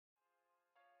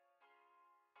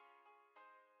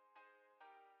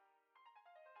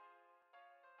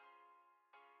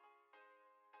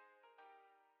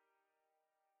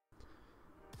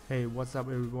Hey, what's up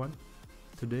everyone?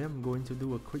 Today I'm going to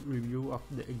do a quick review of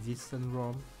the ExistenZ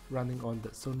Rom running on the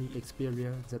Sony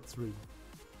Xperia Z3.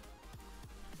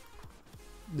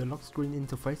 The lock screen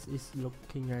interface is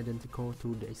looking identical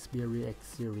to the Xperia X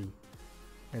series,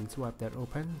 and swipe that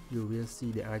open, you will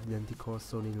see the identical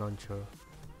Sony launcher.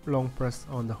 Long press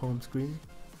on the home screen,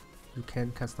 you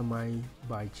can customize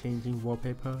by changing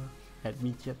wallpaper, add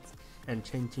widgets, and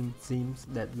changing themes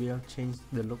that will change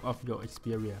the look of your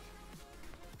Xperia.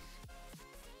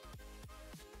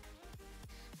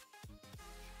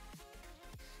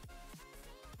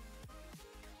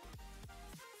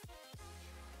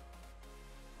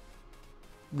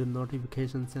 The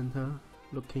notification center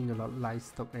looking a lot like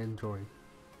stock Android,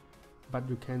 but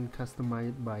you can customize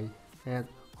it by add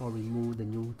or remove the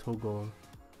new toggle.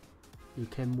 You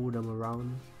can move them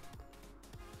around,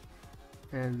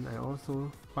 and I also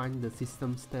find the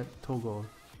system stat toggle,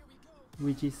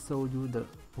 which is show you the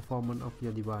performance of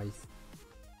your device.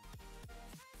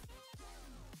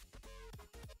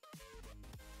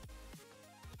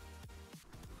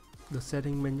 The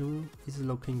setting menu is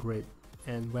looking great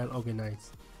and well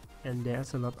organized, and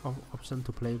there's a lot of options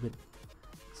to play with,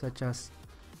 such as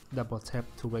double tap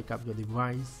to wake up your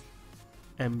device,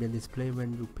 ambient display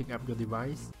when you pick up your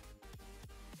device.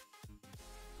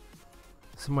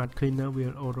 Smart Cleaner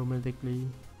will automatically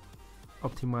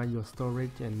optimize your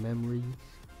storage and memory.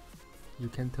 You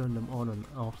can turn them on and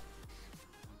off.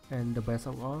 And the best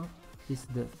of all is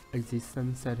the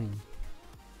existence setting.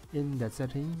 In that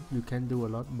setting, you can do a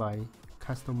lot by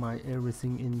customize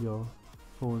everything in your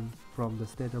phone, from the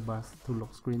status bar to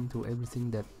lock screen to everything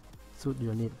that suit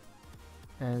your need.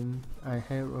 And I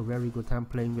have a very good time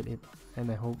playing with it,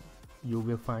 and I hope you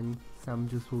will find some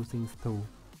useful things too.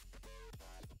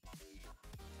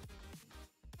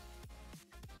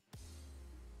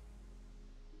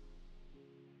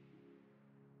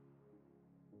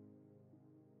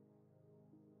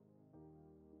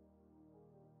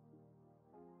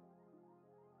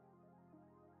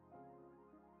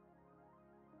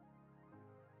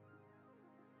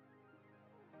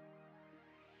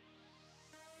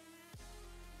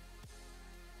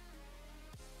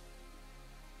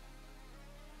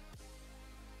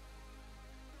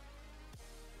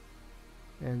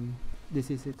 And this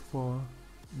is it for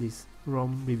this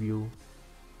ROM review,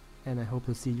 and I hope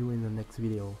to see you in the next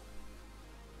video.